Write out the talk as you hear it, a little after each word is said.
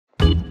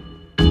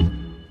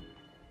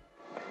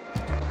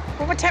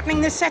what's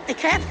happening this Saturday,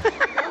 Cat?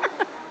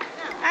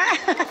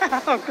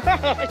 Oh,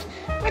 God.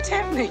 What's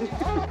happening?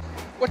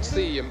 What's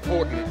the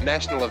important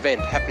national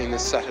event happening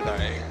this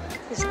Saturday?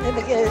 Is it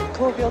the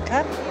Corviel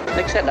Cup?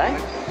 Next Saturday?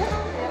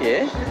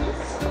 Yeah.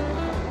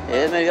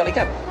 Yeah, the Valley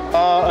Cup.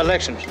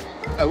 Elections.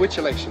 Which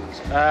elections?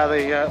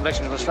 The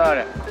elections of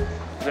Australia.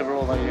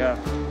 Liberal, the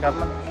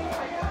government.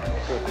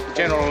 The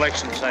general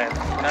elections there.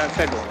 No,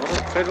 federal. Was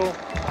it federal?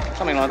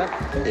 Something like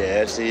that.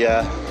 Yeah, it's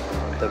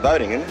the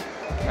voting, isn't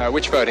it?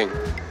 Which voting?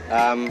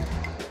 What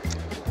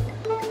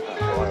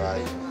are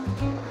they?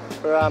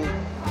 For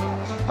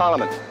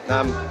Parliament.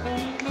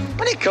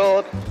 What do you call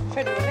it?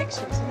 Federal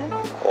elections, isn't it?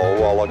 Oh,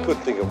 well, I could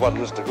think of what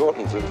Mr.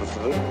 Gorton's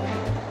interested in.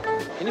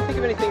 Can you think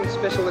of anything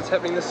special that's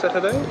happening this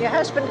Saturday? Your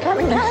husband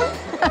coming home?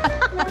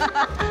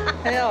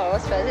 Oh, I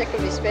suppose that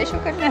could be special,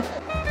 couldn't it?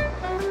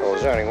 Well,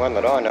 there's only one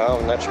that I know,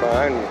 and that's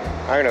my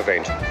own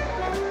event.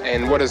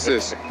 And what is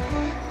this?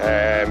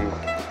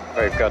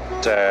 We've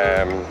got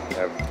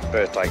a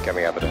birthday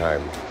coming up at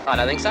home. I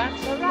don't think so.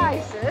 The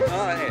races,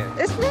 Oh,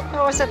 yeah. isn't it?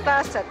 Or was it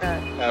last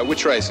Saturday?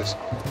 Which races?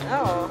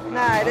 Oh,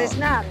 no, there's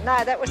none.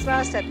 No, that was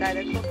last Saturday,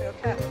 the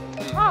Corfield Cup.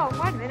 Oh,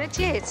 1 minute,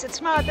 yes,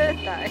 it's my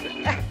birthday.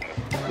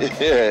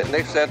 Yeah,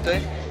 next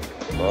Saturday.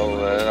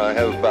 Well, I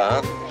have a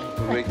bath,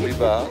 a weekly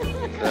bath.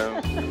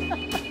 So.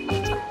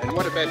 And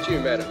what about you,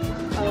 madam?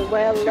 Oh,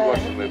 well... She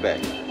wants me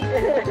back.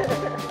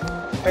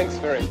 Thanks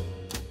very much.